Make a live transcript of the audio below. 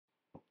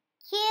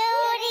Cutiewonderworld!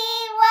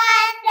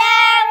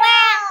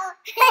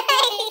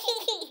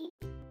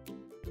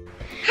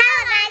 Hello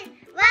guys,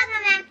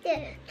 welcome back to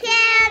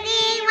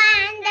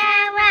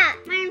Cutiewonderworld.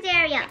 My name's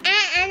Ariel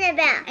and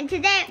Annabelle, and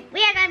today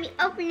we are going to be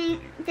opening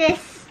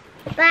this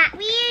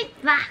weird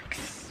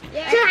box.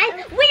 Yeah. So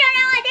guys, we don't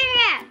know what's in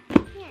here.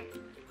 Yeah.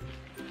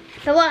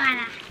 So we're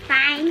gonna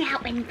find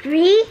out in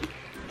 3,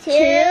 2,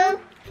 1.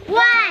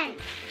 Wow,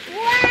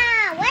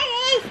 what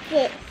is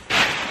this?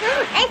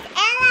 It's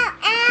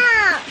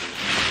LOL.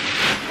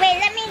 Wait,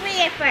 let me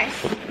read it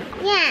first.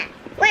 Yeah.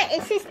 Wait,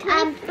 it says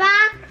a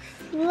box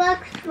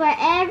looks for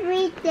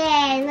every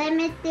day.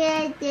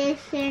 Limited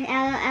edition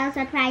LOL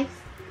surprise.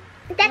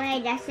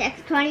 Wait, that's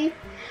 $6.20.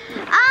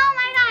 Oh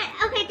my god.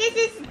 Okay, this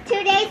is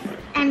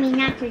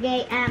not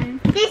today.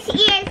 This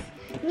year's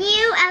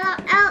new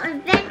LOL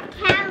event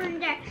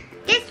calendar.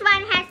 This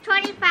one has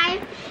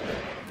 25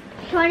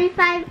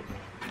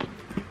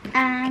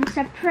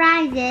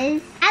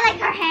 surprises. I like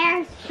her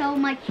hair so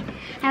much.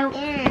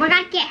 We're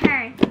gonna get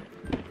her.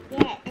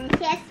 Yeah, and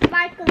she has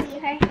sparkly.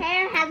 Her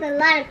hair has a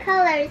lot of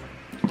colors,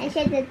 and she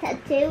has a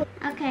tattoo.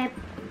 Okay,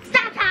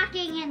 stop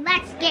talking and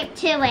let's get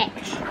to it.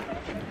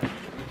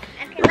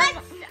 Okay, let's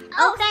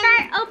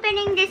start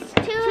opening this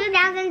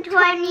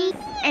 2020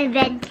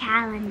 event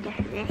calendar.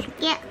 Let's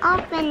get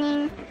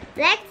opening.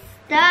 Let's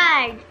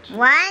start.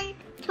 1,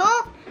 2,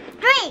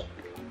 3.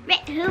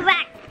 Who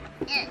back?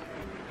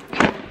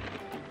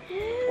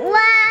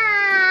 Wow!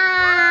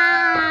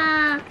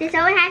 This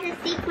always has a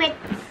secret.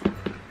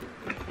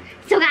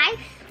 So guys,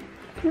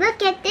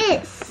 look at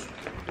this.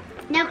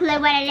 No clue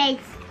what it is.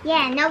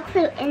 Yeah, no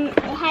clue. And it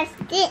has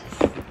this.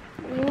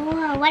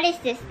 Whoa, what is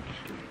this?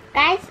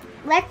 Guys,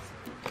 let's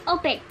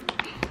open.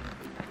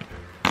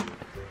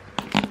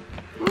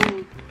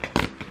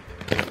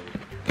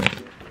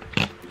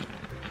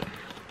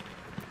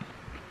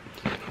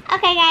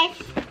 Okay guys,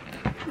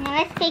 now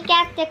let's take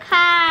out the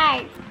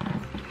card.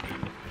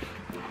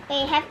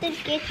 They have to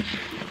get.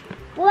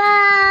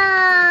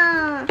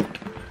 Whoa!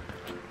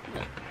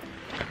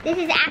 This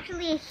is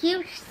actually a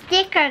huge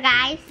sticker,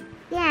 guys.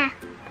 Yeah.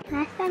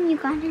 Last time you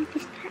got it,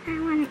 this time I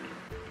want it.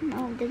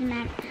 No, it doesn't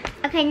matter.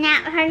 Okay,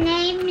 now her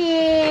name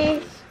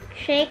is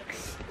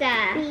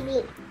Trickster.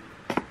 Baby.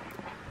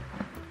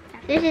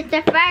 This is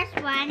the first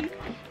one,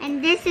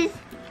 and this is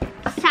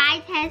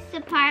side has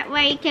the part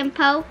where you can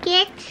poke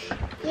it.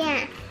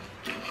 Yeah.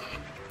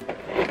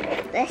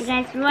 You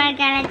guys, we're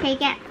gonna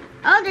take it.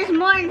 Oh, there's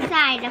more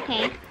inside.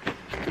 Okay.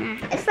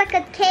 It's like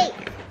a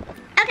cake.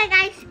 Okay,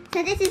 guys.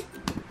 So this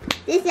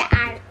is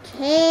our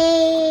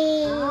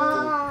cake.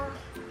 Oh.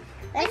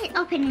 Let's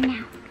open it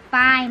now.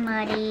 Bye,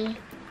 Muddy.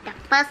 The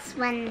first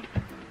one.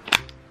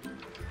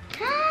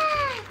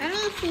 Let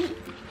me see.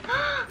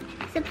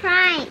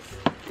 Surprise.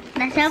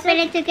 Let's open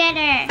it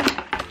together.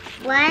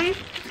 1,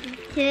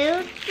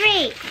 2,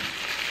 3.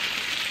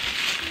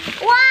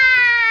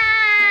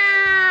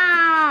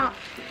 Wow!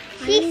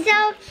 She's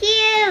so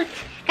cute.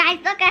 Guys,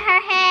 look at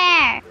her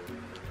hair.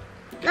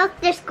 Look,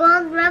 there's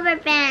gold rubber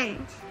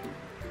bands.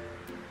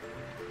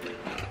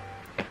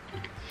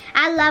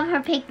 I love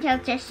her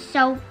pigtails. They're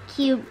so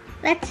cute.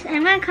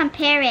 I'm gonna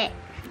compare it.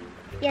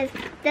 Yes,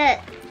 the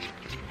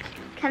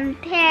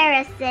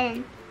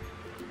comparison.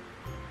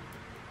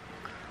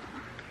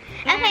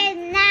 Okay,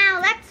 now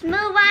let's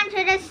move on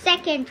to the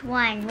second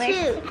one.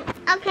 2.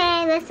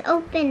 Okay, let's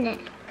open it.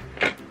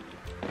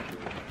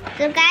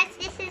 So guys,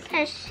 this is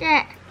her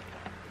shirt.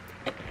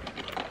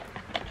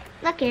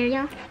 Look,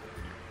 Ariel.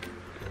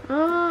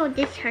 Oh,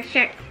 this is her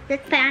shirt.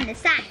 Let's put it on the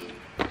side.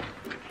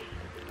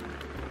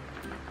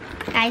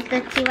 Guys,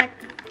 let's see what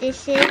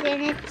this is,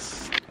 and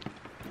it's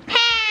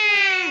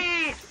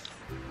pants.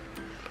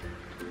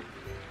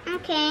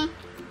 Okay.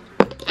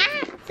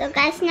 So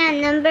guys, now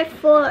number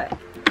 4.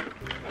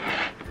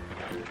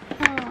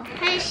 Oh,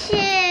 her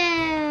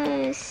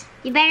shoes.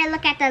 You better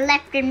look at the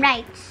left and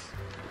right.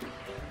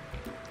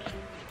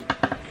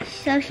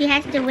 So she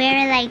has to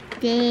wear it like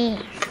this.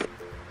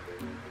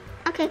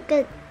 Okay,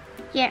 good.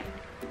 Here.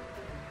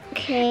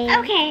 Okay.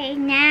 Okay,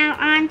 now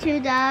on to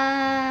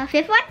the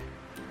 5th one?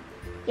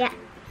 Yeah.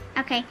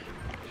 Okay.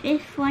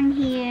 5th one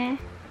here.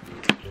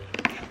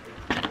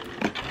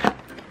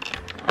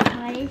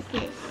 What is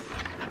this?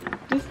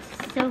 This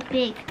is so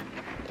big.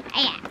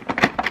 Yeah.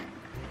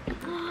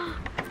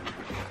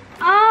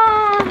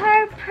 Oh,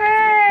 her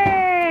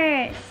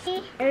purse.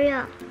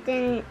 Ariel,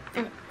 then.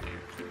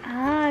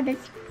 Oh,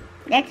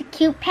 that's a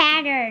cute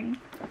pattern.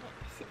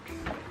 6.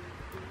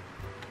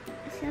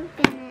 Let's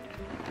open it.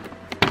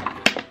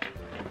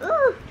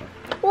 Ooh!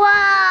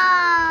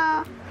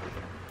 Wow!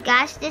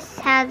 Gosh, this is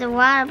how the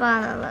water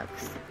bottle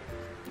looks.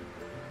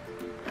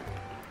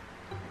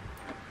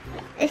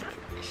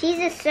 She's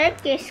a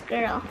circus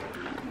girl.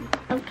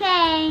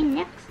 Okay,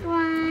 next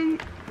one.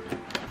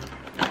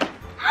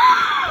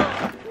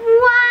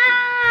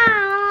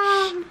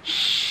 Wow!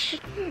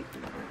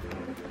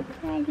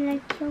 That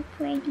looks so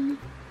pretty.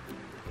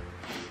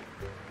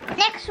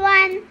 Next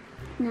one.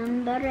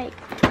 Number 8.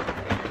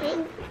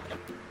 Okay.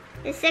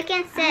 The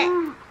second set.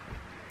 Oh.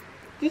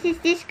 This is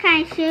this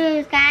kind of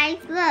shoes, guys.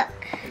 Look.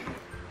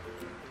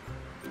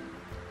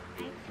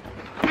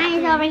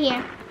 over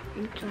here.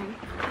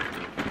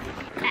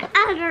 The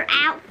other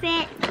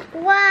outfit.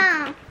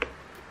 Wow.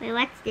 Wait,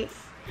 what's this?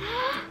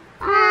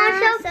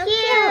 Oh, so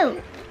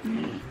cute.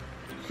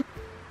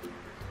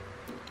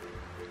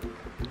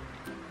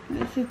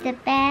 This is the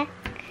back.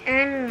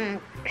 I'm a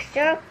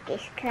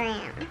circus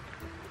clown.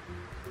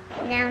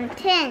 Now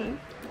 10.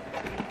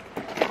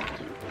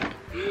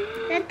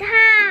 The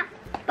top.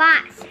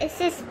 Boss. It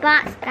says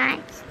boss,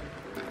 guys.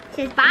 It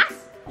says boss?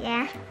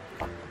 Yeah.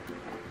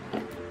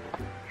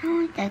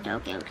 Oh, that's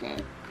okay.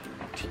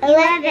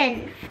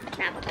 11.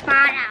 Now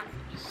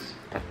bottoms.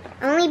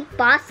 Only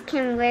boss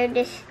can wear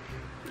this,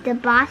 the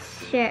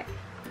boss shirt.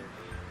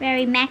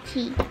 Very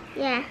matchy.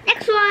 Yeah.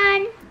 Next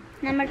one.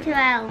 Number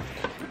 12.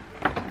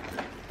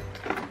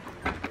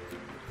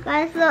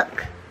 Guys,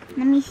 look.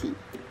 Let me see.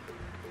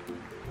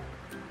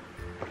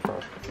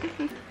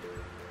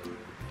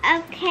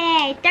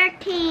 Okay,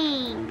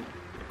 13.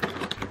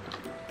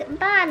 The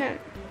bottom.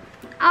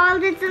 Oh,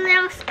 there's a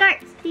little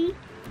skirt, see?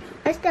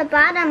 What's the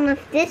bottom of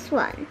this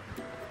one?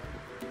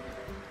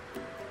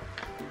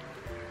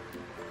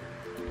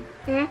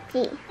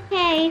 Empty.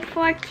 Okay,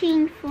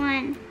 14th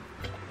one.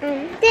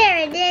 There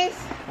it is.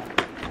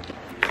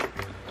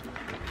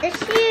 The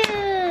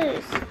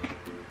shoes.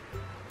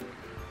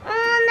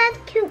 Oh, that's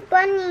cute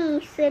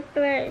bunny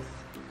slippers.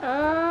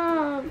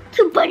 Oh,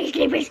 cute bunny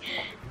slippers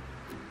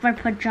for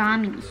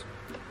pajamas.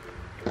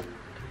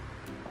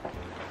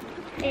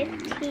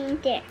 15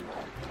 there.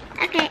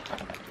 Okay.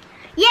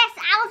 Yes,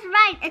 I was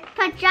right. It's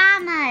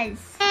pajamas.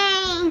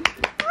 Hey.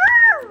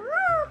 Woo,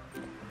 woo.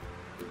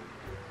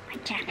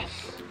 Pajamas.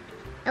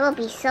 It will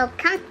be so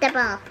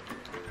comfortable.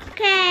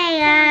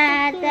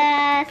 Okay,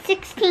 the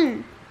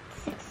 16.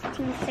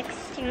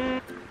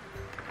 16.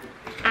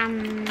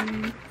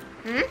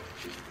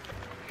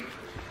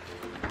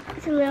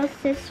 It's a little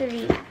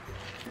scissory.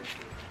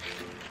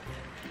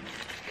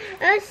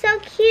 Oh, so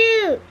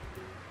cute.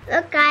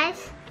 Look,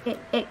 guys.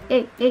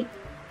 Hey.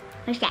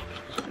 What's that?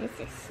 It's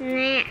a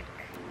snack.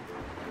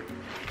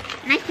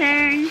 My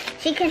turn.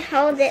 She can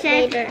hold it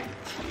later.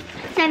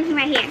 Something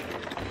right here.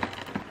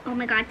 Oh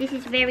my god, this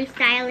is very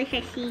stylish,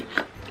 I see.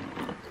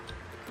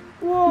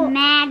 Whoa.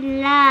 Mad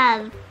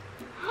Love.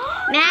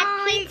 Mad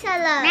Pizza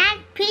Love. Mad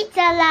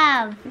Pizza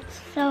Love.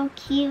 It's so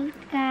cute,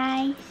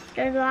 guys.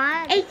 There's a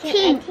lot.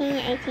 18.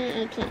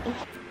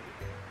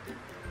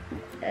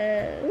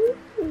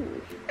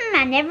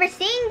 I've never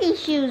seen these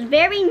shoes.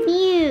 Very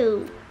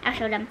new. I'll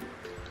show them.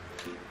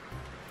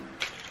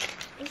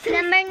 It's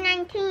number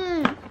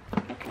 19.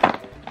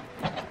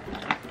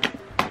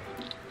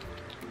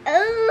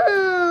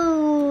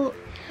 Oh,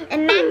 it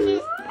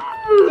matches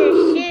the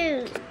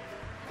shoes.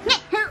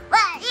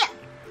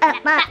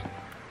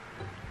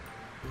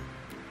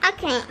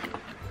 Okay.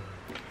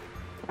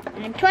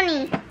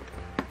 20.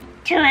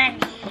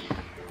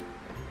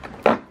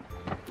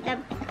 The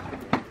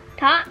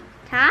top.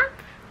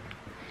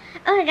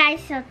 Okay,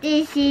 guys, so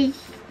this is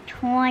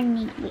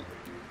 20.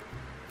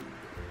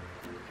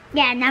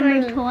 Yeah,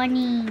 number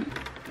 20.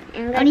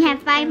 Only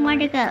have 5 more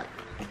to go.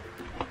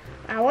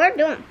 We're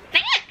doing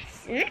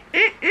fast.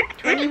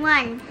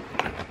 21.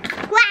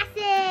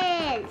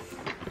 Glasses.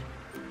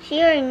 She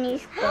wearing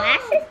these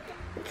glasses?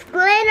 It's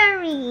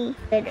glittery.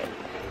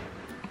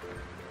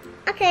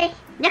 Okay,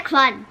 next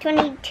one.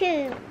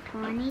 22.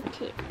 I'll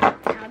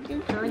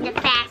do join the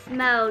fast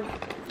mode.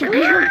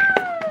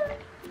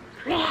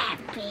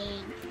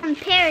 Wrapping.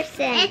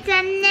 Comparison. It's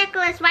a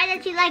necklace. Why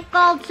does she like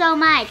gold so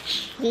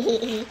much?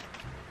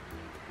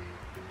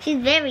 She's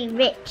very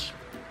rich.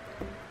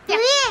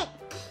 Rich.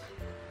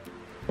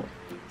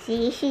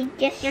 See, she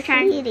just your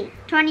turn.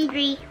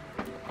 23.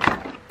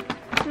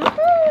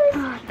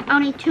 Oh,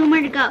 only 2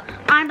 more to go.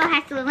 Annabelle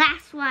has the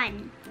last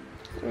one.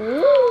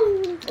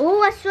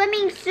 Ooh, a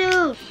swimming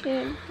suit.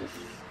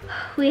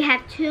 We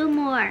have 2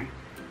 more.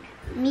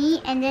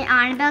 Me and then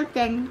Annabelle,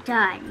 then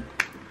done.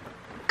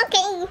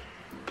 Okay.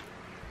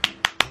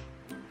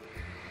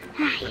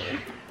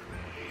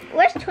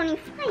 Where's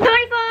 24?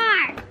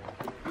 24!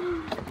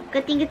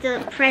 Good thing it's a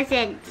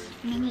present.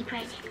 Mini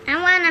present. I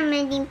want a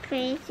mini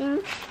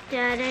present.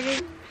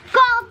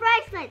 Gold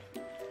bracelet.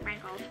 My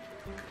gold.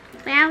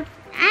 Well,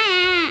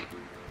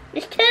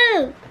 there's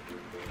 2.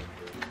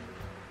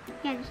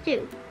 Yeah, there's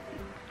 2.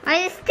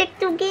 Why just stick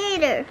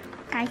together?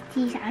 Guys,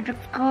 these are the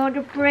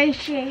gold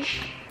bracelets.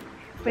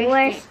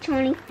 Where's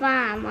 25?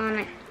 I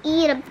wanna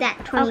eat up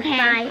that 25.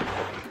 Okay.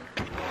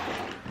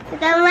 The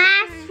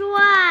last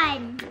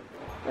one.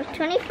 Where's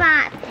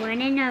 25?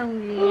 One and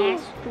only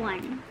last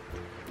one.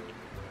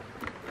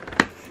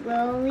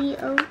 Slowly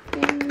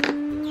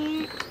open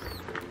it.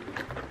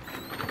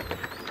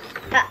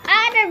 The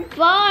other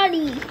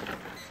body.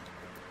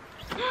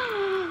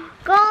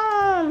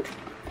 Gold.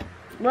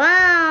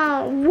 Wow.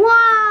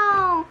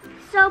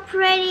 So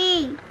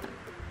pretty.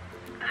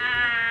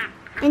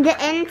 And the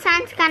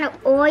inside's kind of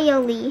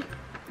oily.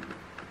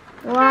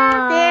 Wow.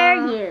 How dare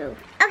you?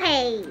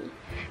 Okay.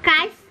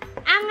 Guys,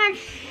 I'm going to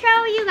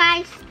show you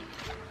guys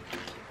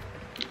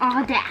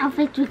all the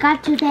outfits we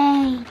got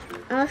today.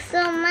 Oh,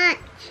 so much.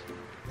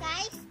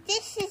 Guys,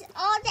 this is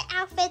all the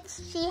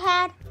outfits she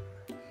had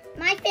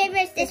My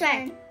favorite is this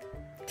one.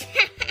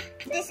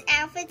 This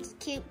outfit's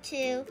cute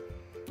too,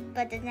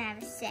 but doesn't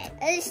have a set.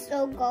 It is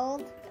so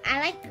gold. I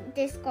like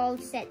this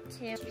gold set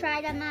too. Let's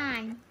try them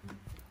on.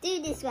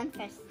 Do this one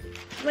first.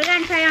 We're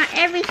gonna try on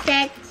every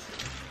set.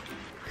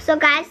 So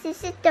guys,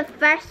 this is the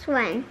first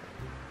one.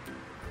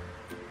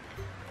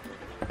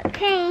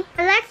 Okay,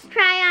 let's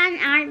try on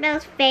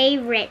Annabelle's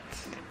favorite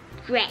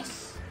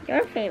dress.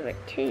 Your favorite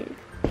too.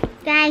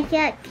 Guys,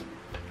 look.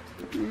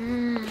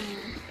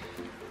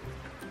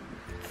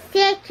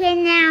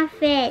 Second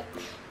outfit.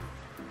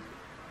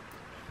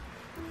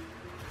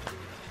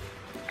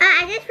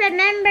 I just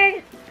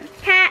remembered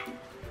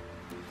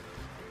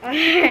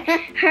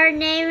her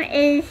name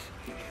is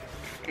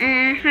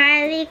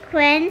Harley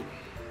Quinn,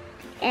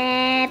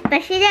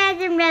 but she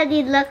doesn't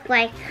really look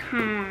like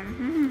her.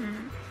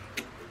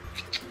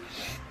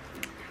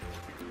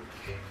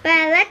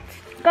 But let's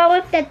go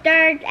with the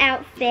third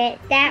outfit.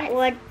 That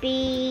would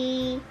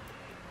be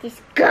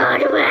this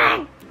good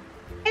one.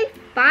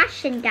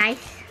 Fashion, guys.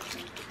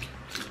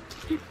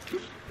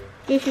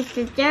 This is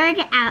the third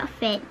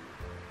outfit.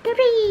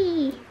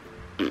 3.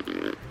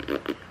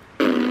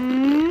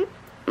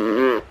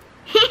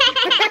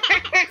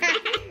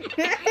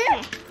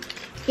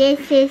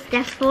 This is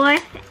the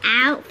fourth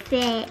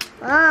outfit.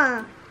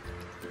 Oh.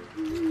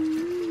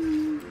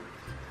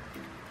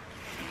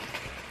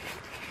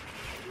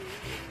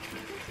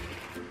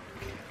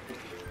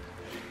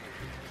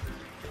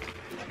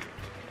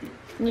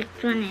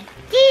 Next one is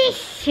this.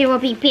 She will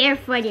be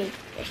barefooted.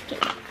 Just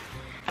kidding.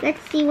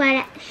 Let's see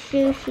what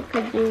shoes she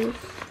could use.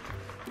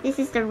 This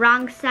is the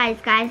wrong size,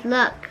 guys.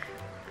 Look.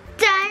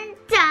 Dun,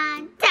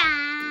 dun,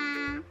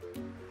 dun.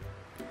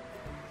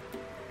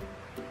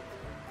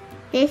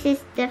 This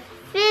is the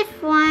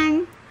fifth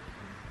one.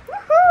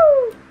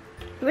 Woohoo!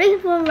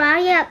 Rainbow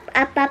rally up,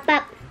 up, up,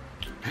 up.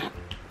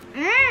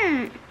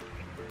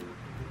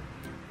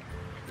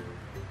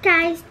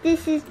 Guys,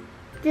 this is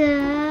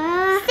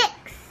the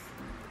sixth.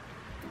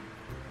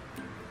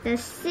 The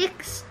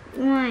sixth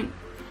one.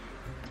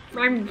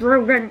 I'm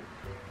frozen.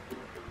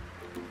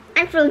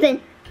 I'm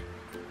frozen.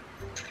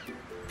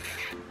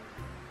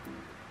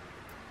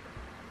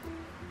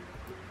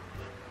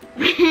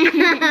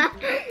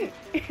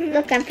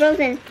 Look, I'm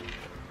frozen.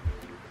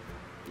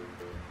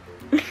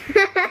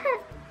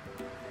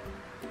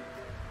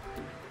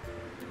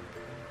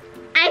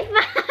 I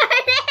found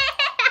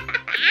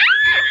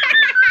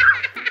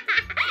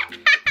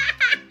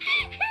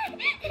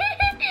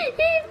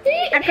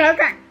it. I'm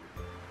frozen.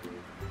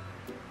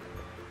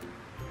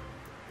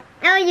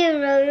 Oh, you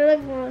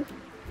look.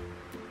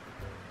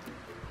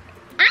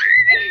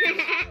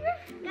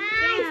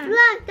 Guys,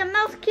 look, the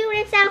most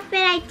cutest outfit,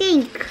 I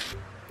think.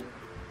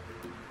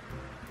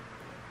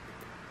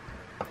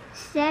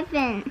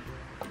 7.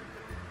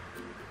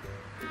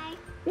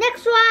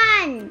 Next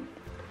one.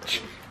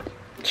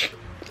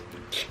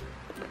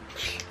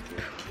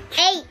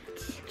 8.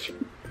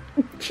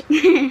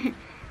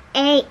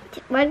 8.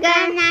 We're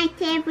good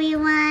night,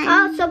 everyone.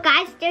 Oh, so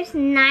guys, there's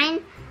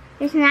 9.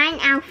 There's 9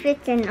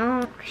 outfits and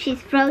oh,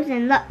 she's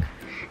frozen. Look.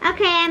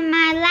 Okay, and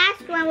my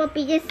last one will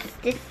be this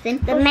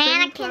simple. The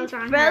mannequin's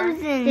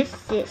frozen. This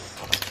is.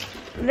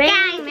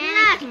 Guys,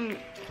 look.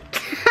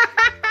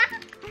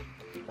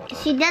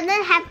 She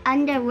doesn't have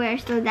underwear,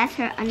 so that's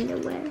her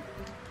underwear.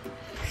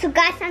 So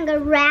guys, I'm gonna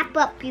wrap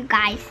up you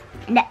guys.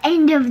 At the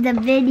end of the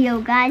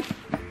video, guys.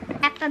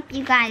 Wrap up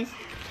you guys.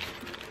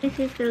 This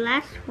is the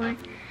last one.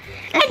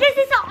 And this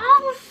is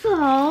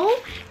also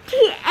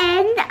the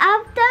end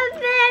of the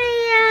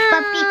video.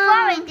 But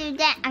before we do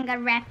that, I'm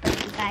gonna wrap up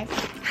you guys.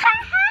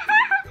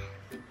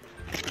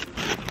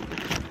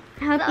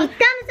 I hope you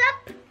thumbs up.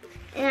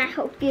 And I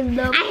hope you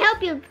love. I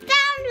hope you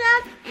thumbs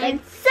up and